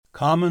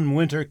Common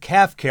winter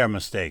calf care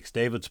mistakes.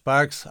 David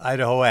Sparks,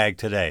 Idaho Ag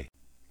Today.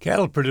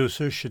 Cattle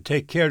producers should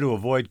take care to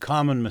avoid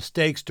common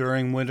mistakes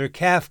during winter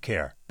calf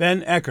care.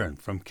 Ben Eckern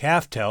from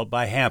Calftel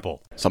by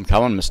Hampel. Some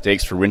common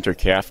mistakes for winter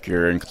calf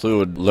care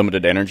include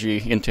limited energy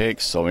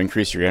intakes, so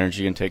increase your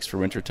energy intakes for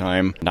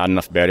wintertime. Not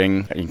enough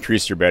bedding.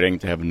 Increase your bedding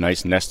to have a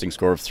nice nesting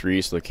score of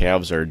 3 so the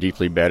calves are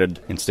deeply bedded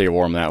and stay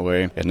warm that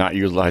way. And not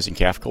utilizing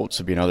calf coats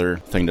would be another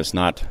thing that's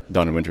not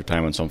done in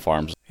wintertime on some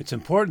farms. It's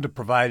important to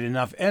provide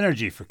enough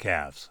energy for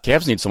calves.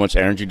 Calves need so much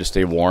energy to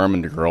stay warm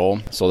and to grow,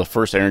 so the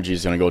first energy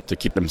is going to go to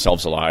keep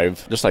themselves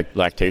alive. Just like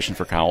lactation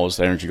for cows,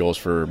 the energy goes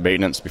for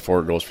maintenance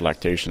before it goes for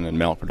lactation and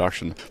milk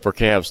production. For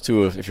calves,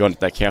 too, if you want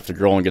that calf to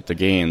grow and get the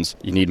gains,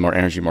 you need more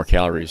energy, more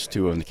calories,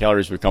 too, and the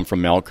calories would come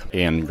from milk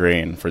and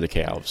grain for the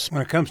calves.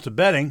 When it comes to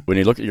bedding, when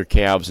you look at your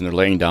calves and they're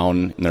laying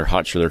down in their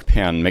hutch or their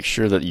pen, make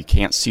sure that you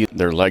can't see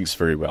their legs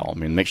very well.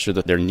 Make sure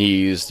that their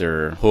knees,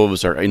 their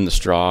hooves are in the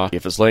straw.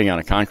 If it's laying on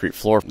a concrete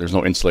floor, there's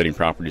no insulating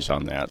properties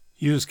on that.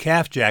 Use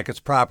calf jackets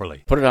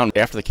properly. Put it on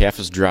after the calf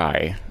is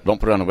dry.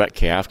 Don't put it on a wet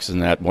calf because then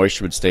that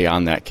moisture would stay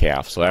on that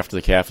calf. So after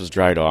the calf is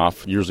dried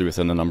off, usually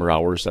within a number of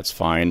hours, that's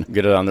fine.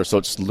 Get it on there so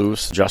it's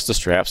loose. Adjust the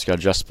straps. Got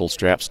adjustable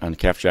straps on the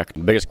calf jacket.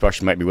 The biggest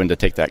question might be when to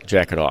take that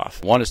jacket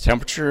off. One is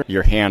temperature.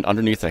 Your hand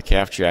underneath that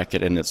calf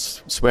jacket and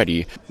it's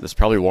sweaty. It's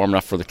probably warm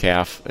enough for the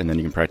calf, and then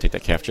you can probably take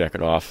that calf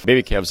jacket off.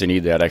 Baby calves, they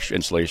need that extra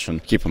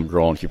insulation. Keep them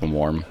growing, keep them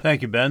warm.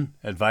 Thank you, Ben.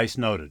 Advice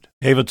noted.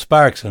 David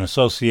Sparks in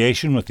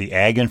association with the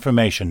Ag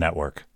Information Network.